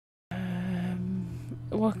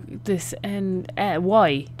what this and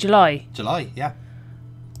Y July. July, yeah.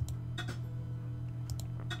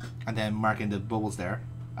 And then marking the bubbles there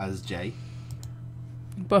as J.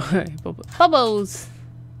 Bubbles.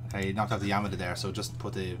 Okay, you knocked out the Yamada there, so just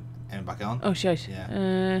put the M back on. Oh shit.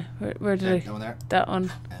 Yeah. Where did I? That one there. That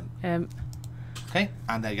one. Okay,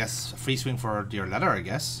 and I guess a free swing for your letter, I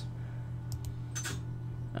guess.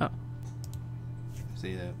 Oh.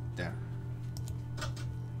 See there.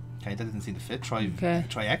 Okay, that didn't seem to fit. Try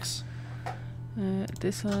X.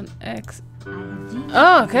 This one X.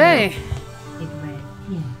 Oh, okay. It read,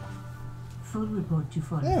 yeah. Full report to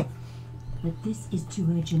follow. Oh. But this is too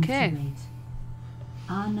urgent to wait.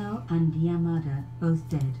 Arno and Yamada both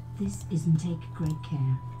dead. This isn't take great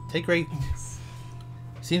care. Take great. X.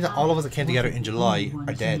 Seems that all of us that came together in July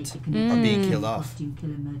are dead or being killed off.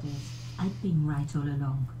 I've been right all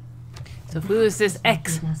along. So who is this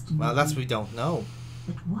X? Well, that's what we don't know.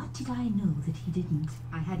 But what did I know that he didn't?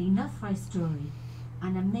 I had enough for a story.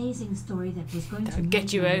 An amazing story that was going to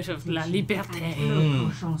get you out of La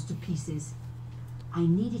Liberté. Chance to pieces. I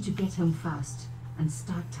needed to get home fast and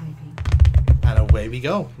start typing. And away we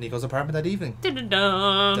go. Nico's apartment that evening. Dun dun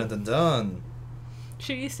dun. Dun dun dun.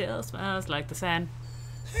 She still smells like the sun.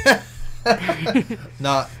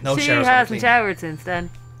 No she showers. hasn't showered since then.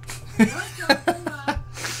 It's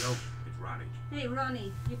Ronnie. Hey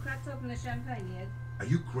Ronnie, you cracked open the champagne yet? Are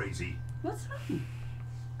you crazy? What's wrong?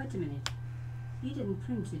 Wait a minute. You didn't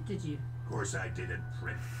print it, did you? Of course I didn't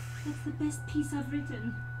print. That's the best piece I've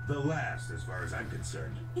written. The last, as far as I'm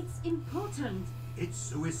concerned. It's important. It's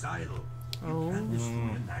suicidal. You Oh. can't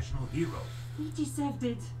destroy a national hero. He deserved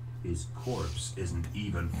it. His corpse isn't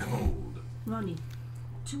even cold. Ronnie,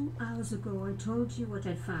 2 hours ago I told you what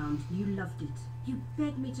I found. You loved it. You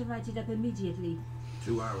begged me to write it up immediately.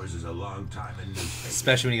 2 hours is a long time in newspapers.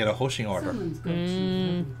 Especially when you get a hushing order. Someone's got you,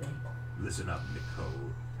 haven't they? Listen up, Nico,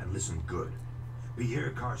 and listen good. Pierre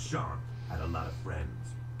Carchon had a lot of friends.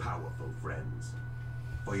 Powerful friends.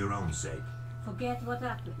 For your own sake. Forget what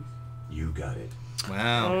happened. You got it.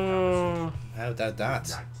 Wow. Oh. How about that?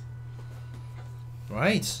 Right.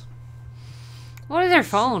 Right. What is her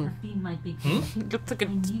phone? Have been my big It looks like I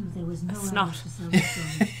knew there was no snot. else to sell the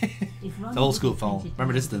story. If Ronnie The old school didn't phone. print it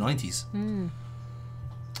Remember, now, this is the 90s.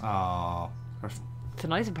 Aww. It's a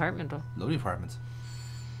nice apartment though. Lovely apartment.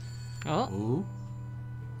 Oh. Ooh.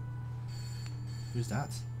 Who's that?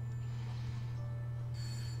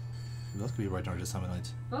 Who else could be right now this time of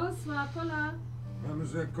night? Bonsoir, Paula.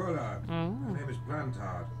 Mademoiselle Collard, Oh. my name is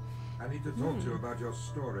Plantard. I need to talk to you about your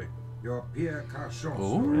story. Your Pierre Carchon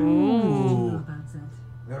Oh. story. I don't know Ooh. about that.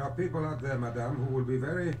 There are people out there, madame, who will be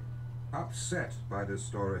very upset by this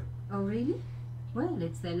story. Oh, really? Well,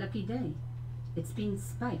 it's their lucky day. It's been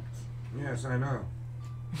spiked. Yes, I know.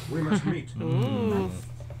 We must meet. Ooh.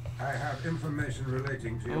 I have information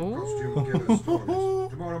relating to your Oh. costume killer stories.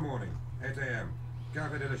 Tomorrow morning, 8 a.m.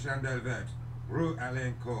 Café de la Chandelle Verte, Rue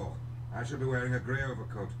Alain Court. I shall be wearing a grey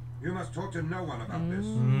overcoat. You must talk to no one about this.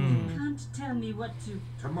 You can't tell me what to...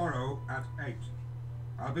 Tomorrow at 8.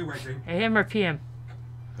 I'll be waiting. AM or PM?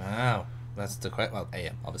 Wow. That's the correct. Well,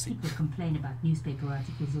 AM, obviously. People complain about newspaper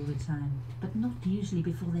articles all the time, but not usually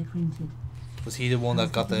before they're printed. Was he the one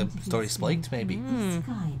that got the story spiked, maybe? This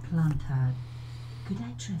guy, Plantard, could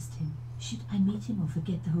I trust him? Should I meet him or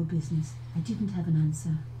forget the whole business? I didn't have an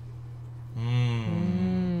answer.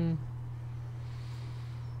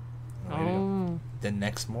 Oh. The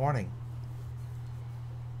next morning.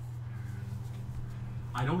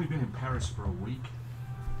 I'd only been in Paris for a week,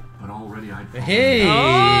 but already I'd... Hey!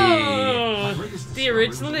 Oh. My greatest The discovery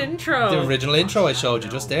original was the- intro. The original intro I showed you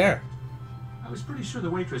just there. I was pretty sure the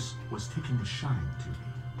waitress was taking a shine to me.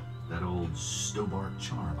 That old Stobart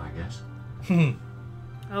charm, I guess.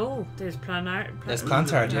 Oh, there's Planard. There's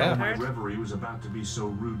Plantard, yeah. My reverie was about to be so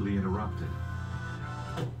rudely interrupted.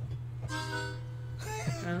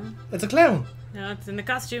 Oh. It's a clown. No, it's in the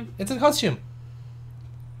costume. It's a costume.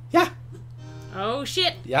 Yeah. Oh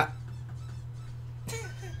shit. Yeah.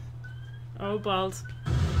 Oh balls.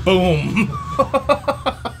 Boom.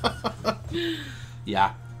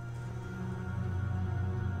 Yeah.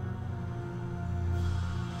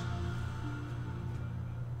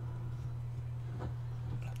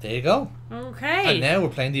 There you go. Okay. And now we're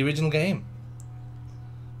playing the original game.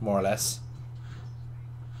 More or less.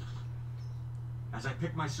 As I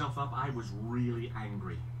picked myself up, I was really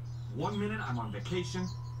angry. 1 minute I'm on vacation,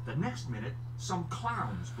 the next minute some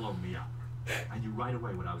clown's blown me up. I knew right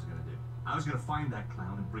away what I was gonna do. I was gonna find that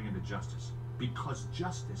clown and bring him to justice. Because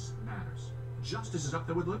justice matters. Justice is up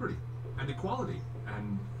there with liberty and equality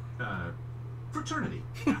and fraternity.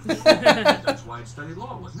 That's why I studied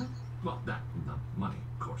law, wasn't it? Well, that and the money,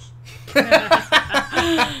 of course.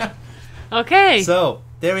 Okay. So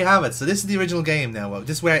there we have it. So this is the original game now.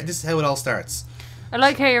 This is how it all starts. I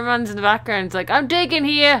like how your man's in the background. It's like, I'm digging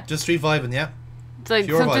here. Just reviving, yeah. It's like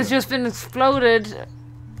Pure something's vibing. just been exploded.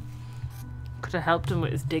 Could have helped him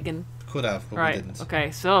with his digging. Could have, but we Right. didn't.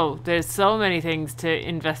 Okay. So there's so many things to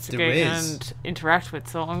investigate There is. and interact with.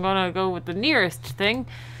 So I'm gonna go with the nearest thing.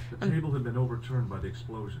 The table had been overturned by the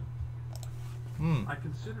explosion. Hmm. I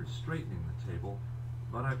considered straightening the table,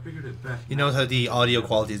 but I figured it best. You notice how the audio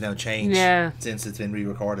quality has now changed Yeah. since it's been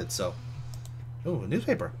re-recorded. So, oh, a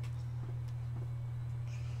newspaper.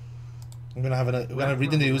 I'm gonna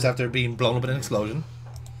read the news after being blown up in an explosion.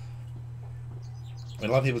 A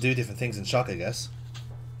lot of people do different things in shock, I guess.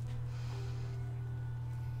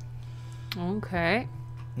 Okay.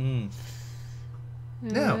 Hmm.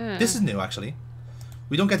 Now, this is new actually.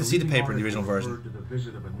 We don't get to see the paper in the original version. To the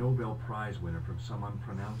visit of a Nobel Prize winner from some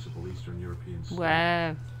unpronounceable Eastern European state.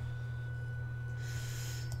 Wow.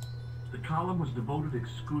 The column was devoted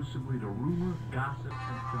exclusively to rumor, gossip,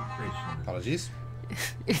 and sensationalism. Apologies.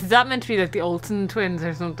 Is that meant to be like the Olsen twins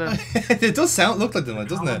or something? It does look like them, The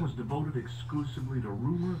doesn't column it? was devoted exclusively to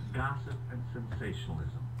rumor, gossip, and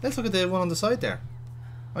sensationalism. Let's look at the one on the side there.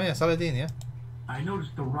 Oh yeah, Saladin, yeah. I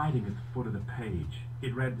noticed the writing at the foot of the page.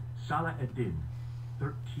 It read Salah Eddin,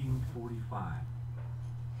 1345.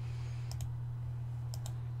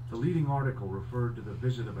 The leading article referred to the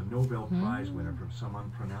visit of a Nobel Prize winner from some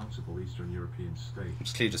unpronounceable Eastern European state.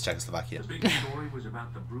 It's clearly just Czechoslovakia. The big story was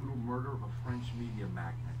about the brutal murder of a French media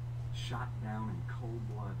magnate, shot down in cold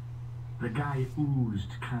blood. The guy oozed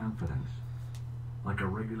confidence, like a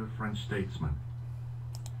regular French statesman.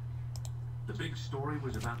 The big story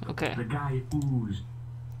was about Okay. the guy oozed.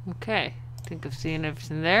 Okay. Think I've seen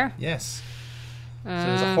everything there. Yes.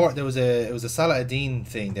 So there was a Saladin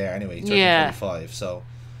thing there anyway, 1345. So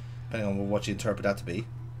depending on what you interpret that to be.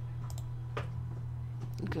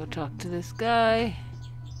 Go talk to this guy.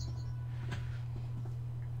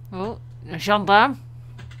 Oh, a gendarme.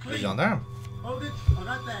 The gendarme. Hold it,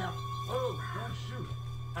 right there. Oh, don't shoot.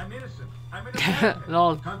 I'm innocent. I'm innocent.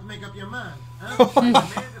 Lol. Can't make up your mind. I Huh? demand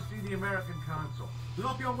to see the American consul.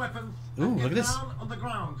 Drop your weapons Ooh, and look get at this. down on the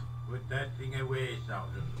ground. Put that thing away,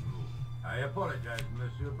 Sergeant. I apologize,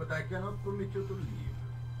 monsieur, but I cannot permit you to leave.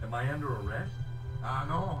 Am I under arrest? Ah,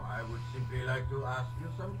 no, I would simply like to ask you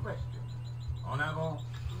some questions. En avant,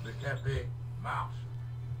 to the café, marche.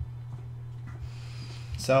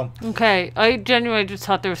 So Okay, I genuinely just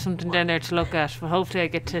thought there was something down there to look at, but hopefully I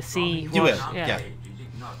get to see You what. will, Yeah. yeah. Is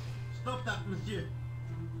it not? Stop that, monsieur.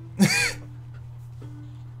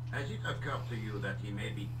 Has it occurred to you that he may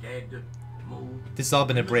be dead, moved? this has all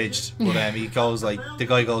been abridged, but he goes like the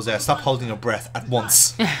guy goes, "Stop holding your breath at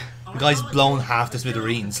once." The guy's blown half the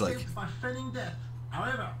smithereens, like. By feigning death.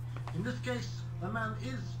 However, in this case, the man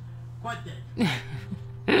is quite dead.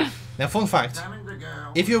 Now, fun fact: Examine the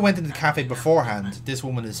girl. if you went into the cafe beforehand, this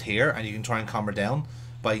woman is here, and you can try and calm her down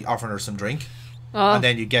by offering her some drink, Oh, and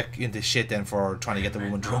then you get into shit then for trying to get the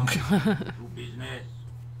woman drunk. To business.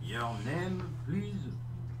 Your name, please?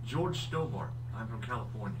 George Stobart. I'm from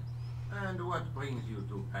California. And what brings you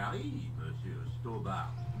to Paris, Monsieur Stobart?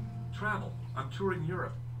 Travel. I'm touring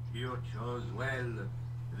Europe. You chose well.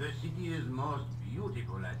 The city is most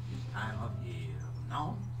beautiful at this time of year,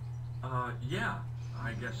 no? Yeah,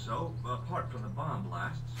 I guess so. Apart from the bomb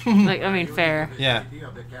blasts. like I mean, fair. The Yeah. vicinity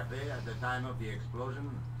of the cafe at the time of the explosion?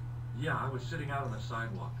 Yeah, I was sitting out on the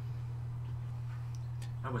sidewalk.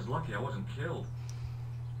 I was lucky I wasn't killed.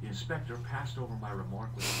 The inspector passed over my remark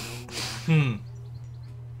with no reaction.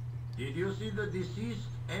 Did you see the deceased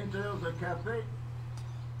enter the cafe?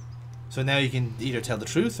 So now you can either tell the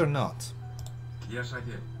truth or not. Yes, I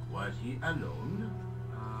did. Was he alone?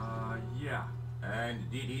 Yeah. And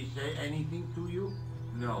did he say anything to you?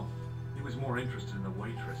 No. He was more interested in the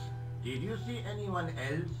waitress. Did you see anyone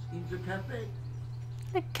else in the cafe?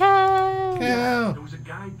 The cow. Yeah. There was a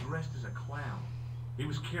guy dressed as a clown. He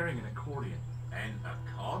was carrying an accordion. An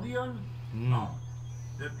accordion? Oh,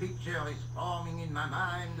 the picture is forming in my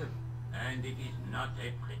mind, and it is not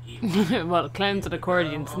a pretty one. Well, clowns and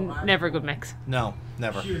accordions, never a good mix. No,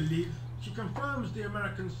 never. She leaves. She confirms the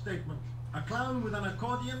American statement. A clown with an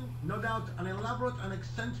accordion, no doubt an elaborate and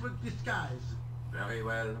eccentric disguise. Very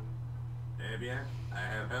well. Eh bien, I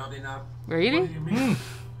have heard enough. What Really? do you mean?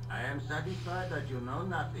 I am satisfied that you know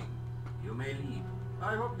nothing. You may leave.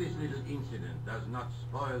 I hope this little incident does not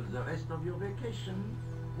spoil the rest of your vacation.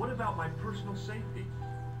 What about my personal safety?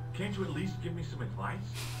 Can't you at least give me some advice?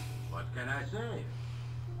 What can I say?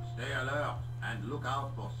 Stay alert and look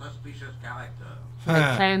out for suspicious character.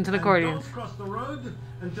 Like clowns and And accordions. don't cross the road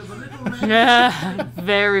until the little man.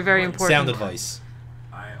 Very, very important. Sound advice.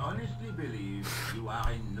 I honestly believe You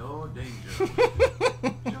are in no danger.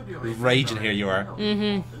 Raging here you are.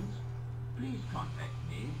 Please contact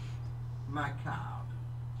me. My card.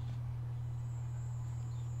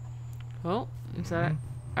 Oh, is that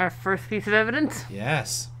our first piece of evidence?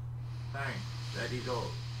 Yes. Thanks. That is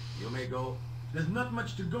all. You may go. There's not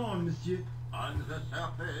much to go on, monsieur. On the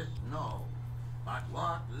surface, no. But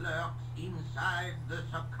what lurks inside the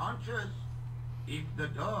subconscious? If the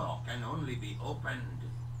door can only be opened.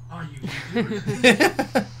 Are you serious?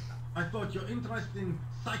 I thought your interest in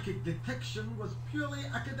psychic detection was purely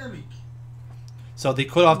academic. So they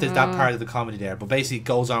cut off that part of the comedy there, but basically it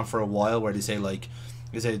goes on for a while where they say like,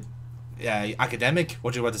 is it academic?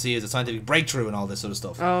 What you're about to see is a scientific breakthrough and all this sort of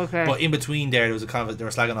stuff. Oh, okay. But in between there was a kind of they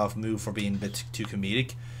were slagging off Move for being a bit too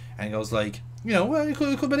comedic, and he goes like, you know, well, it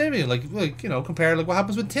could be anything, like you know, compare like what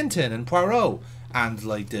happens with Tintin and Poirot, and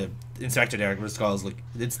like the inspector there goes like,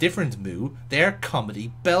 it's different, Moo. They're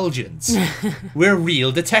comedy Belgians. We're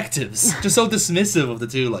real detectives. Just so dismissive of the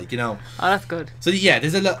two, like, you know. Oh, that's good. So yeah,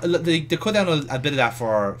 there's they cut down a bit of that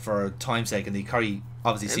for time's sake, and they carry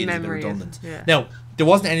obviously see it as a bit redundant. Yeah. Now there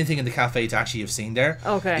wasn't anything in the cafe to actually have seen there.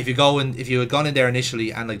 Okay. If you had gone in there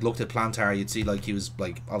initially and like looked at Plantar, you'd see like he was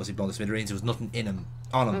like obviously blown to smithereens. There was nothing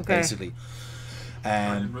on him basically.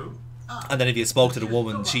 And then if you spoke to the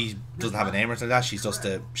woman, she doesn't have a name or anything like that. She's just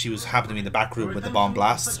she was happened to be in the back room with the bomb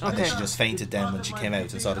blast, and then she just fainted then when she came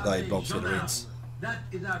out and saw the guy blown to smithereens.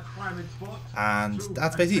 And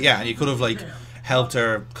that's basically and you could have like helped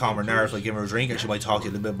her calm her nerves, like give her a drink, and she might talk to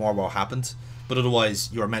you a little bit more about what happened. But otherwise,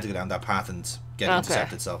 you were meant to go down that path and get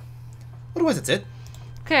intercepted. So otherwise, that's it.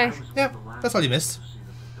 Okay. Yeah, that's all you missed.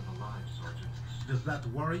 Does that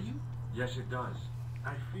worry you? Yes, it does.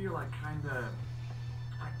 I feel I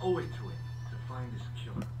owe it to him to find this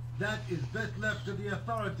killer. That is best left to the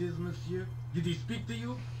authorities, monsieur. Did he speak to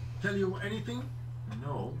you? Tell you anything?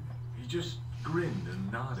 No, he just grinned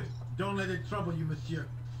and nodded. Don't let it trouble you, monsieur.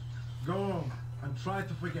 Go home and try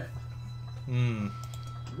to forget.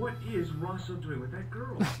 What is Rosso doing with that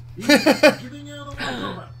girl? He's giving her the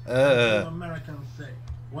once-over. That's what Americans say.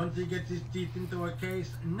 Once he gets his teeth into a case,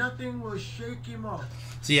 nothing will shake him off.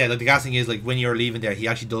 So yeah, like the gas thing is like when you're leaving there, he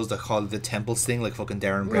actually does the temples thing, like fucking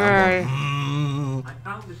Darren Brown. Right. I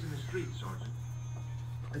found this in the street,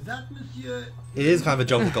 Sergeant. That, monsieur... It is kind of a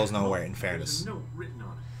joke that goes nowhere, in fairness. There's a note written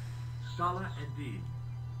on it. Salah Eddin,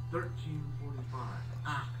 1345.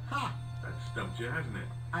 Aha! That stumped you, hasn't it?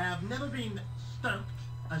 I have never been stumped,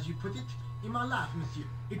 as you put it, in my life, monsieur.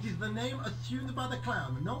 It is the name assumed by the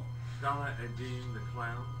clown, no? Salah Eddin the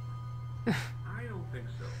clown? I don't think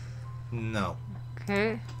so. No.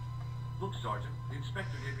 Okay. Look, Sergeant, the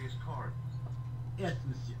inspector gave me his card. Yes,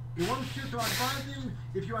 monsieur. He wants you to advise him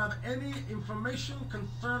if you have any information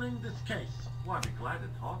concerning this case. Well, I'd be glad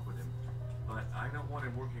to talk with him, but I don't want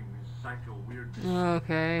him working his psycho weird...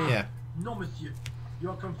 Okay. Yeah. No, monsieur.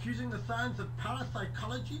 You're confusing the science of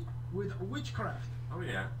parapsychology with witchcraft. Oh,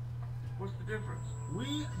 yeah? What's the difference?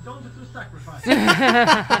 We don't do sacrifice.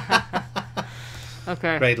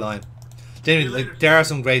 Okay. Great line. Genuinely, like, there are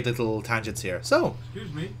some great little tangents here. So,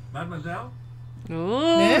 Excuse me, mademoiselle? Ooh,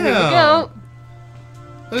 here we go.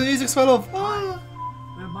 the music's fell off. Ah.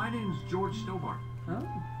 My name's George Stobart. Oh,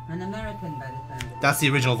 an American by the sound of it. That's the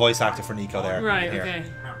original voice actor for Nico there. Right, here. okay.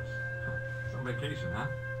 Paris. Some vacation, huh?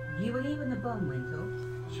 You were here when the bomb went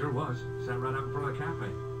off. Sure was. Sat right out in front of the cafe.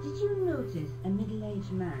 Did you notice a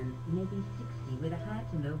middle-aged man, maybe 60, with a hat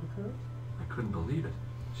and overcoat? I couldn't believe it.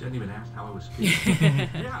 She hadn't even asked how I was feeling.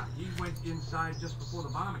 Yeah, he went inside just before the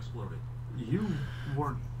bomb exploded. You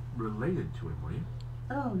weren't related to him, were you?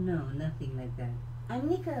 Oh, no, nothing like that. I'm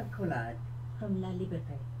Nico Collard from La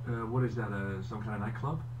Liberté. What is that, some kind of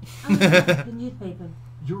nightclub? I'm the newspaper.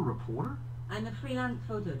 You're a reporter? I'm a freelance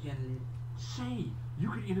photojournalist. Say, you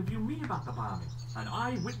could interview me about the bombing. An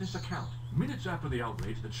eyewitness account, minutes after the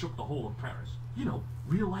outrage that shook the whole of Paris. You know,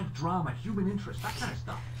 real-life drama, human interest, that kind of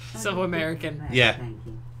stuff. So American. Yeah. Thank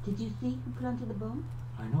you. Did you see who planted the bomb?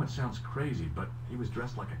 I know it sounds crazy, but he was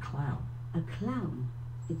dressed like a clown. A clown?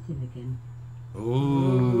 It's him again.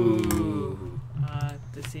 Ooh.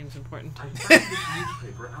 This seems important. I found this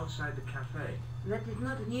newspaper outside the cafe. That is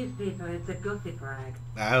not a newspaper, it's a gossip rag.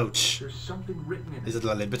 Ouch. There's something written in it. Is it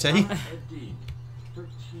La Liberté? Salah Eddin,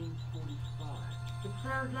 1345. It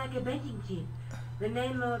sounds like a betting chip. The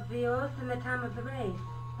name of the horse and the time of the race.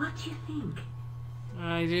 What do you think?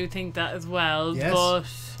 I do think that as well, Yes. but...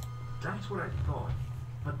 That's what I thought.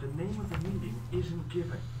 But the name of the meeting isn't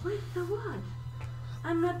given. Well, so what?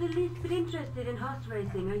 I'm not the least bit interested in horse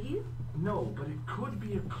racing, are you? No, but it could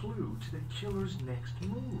be a clue to the killer's next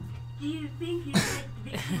move. Do you think his next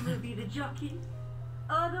victim will be the jockey?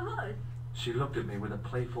 Or the horse? She looked at me with a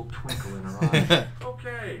playful twinkle in her eye.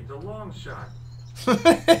 Okay, the long shot.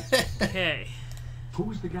 Okay. Who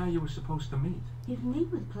was the guy you were supposed to meet? His name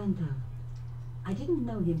was Planto. I didn't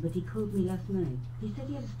know him, but he called me last night. He said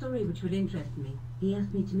he had a story which would interest me. He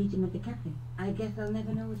asked me to meet him at the cafe. I guess I'll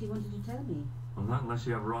never know what he wanted to tell me. Well, not unless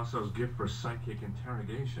you have Rosso's gift for psychic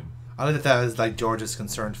interrogation. I like that was like George's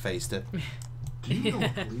concerned face. Do you know a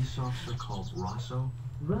police officer called Rosso?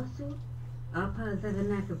 Rosso? Our paths have a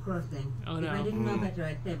knack of crossing. Oh, If no. I didn't know better,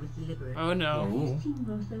 I'd say it was deliberate. Oh no. Ooh. Have you seen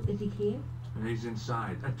Rosso? Is he here? And he's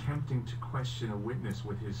inside, attempting to question a witness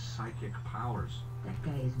with his psychic powers. That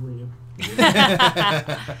guy is weird.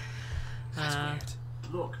 That's Uh,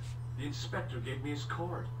 weird. Look, the inspector gave me his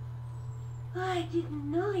card. I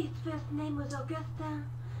didn't know his first name was Augustin.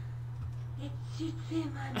 It suits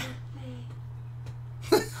him, I must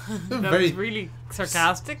say. that Very, was really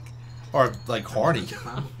sarcastic. or like horny.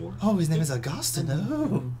 Found before? Oh, his name is Augustine.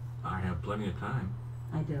 Oh. I have plenty of time.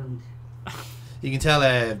 I don't. You can tell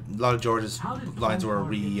a lot of George's lines were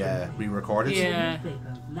re-recorded. Yeah.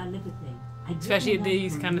 Newspaper, La Liberté. I'd Especially written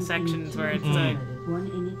these that kind of from sections where it's two like- murders, one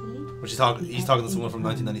in Italy. Which he's talking to someone from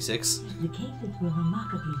 1996. The cases were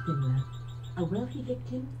remarkably similar. A wealthy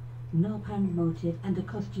victim, no apparent motive, and a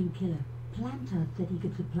costume killer. Planter said he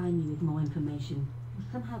could supply me with more information.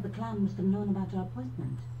 Somehow the clown must have known about our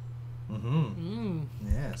appointment. Mm-hmm.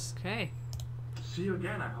 Yes. Okay. See you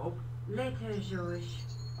again, I hope. Later, George.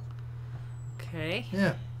 Okay.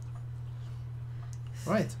 Yeah.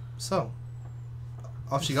 Right. So,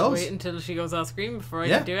 off she Just goes. Wait until she goes off screen before I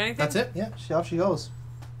Yeah. can do anything. That's it. Yeah. Off she goes.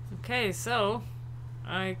 Okay, so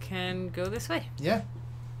I can go this way. Yeah.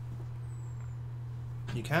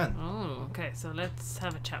 You can. Oh, okay. So let's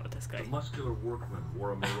have a chat with this guy. The muscular workman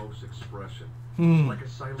wore a morose expression, Hmm. like a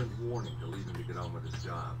silent warning to leave him to get on with his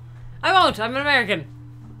job. I won't. I'm an American.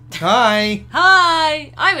 Hi.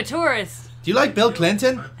 Hi. I'm a tourist. Do you like Bill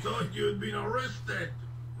Clinton? I thought you'd been arrested.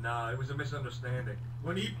 No, it was a misunderstanding.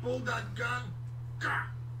 When he pulled that gun, gah,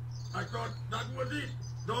 I thought that was it.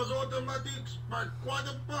 Those automatics pack quite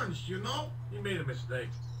a punch, you know? He made a mistake.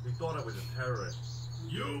 He thought I was a terrorist.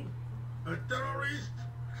 You? A terrorist?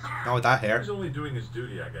 Ha! Not with that He hair. was only doing his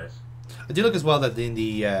duty, I guess. I do look as well that in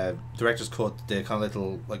the director's cut, the kind of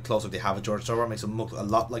little like close up they have of George Thorogood makes him look a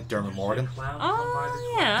lot like Dermot Morgan. See a clown come by this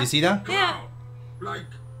Oh, way? yeah. Do you see that? Yeah. Clown. Like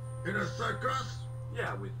in a circus?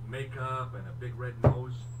 Yeah, with makeup and a big red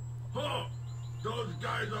nose. Oh, those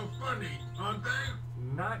guys are funny, aren't they?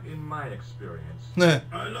 Not in my experience.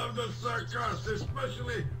 I love the circus,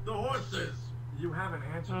 especially the horses. You haven't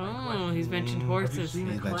answered my Oh, question. he's mentioned Have you horses. seen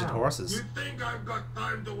a He's mentioned clown? horses. You think I've got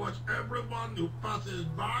time to watch everyone who passes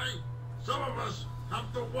by? Some of us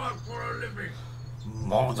have to work for a living.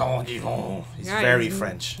 He's Right, very he's-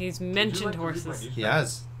 French. He's Would you mentioned like to read my horses. newspaper? He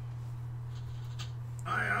has.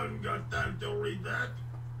 I haven't got time to read that.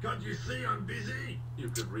 Can't you see I'm busy? You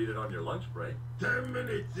could read it on your lunch break. 10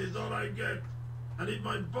 minutes is all I get. And if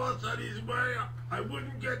my boss had his way, I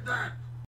wouldn't get that.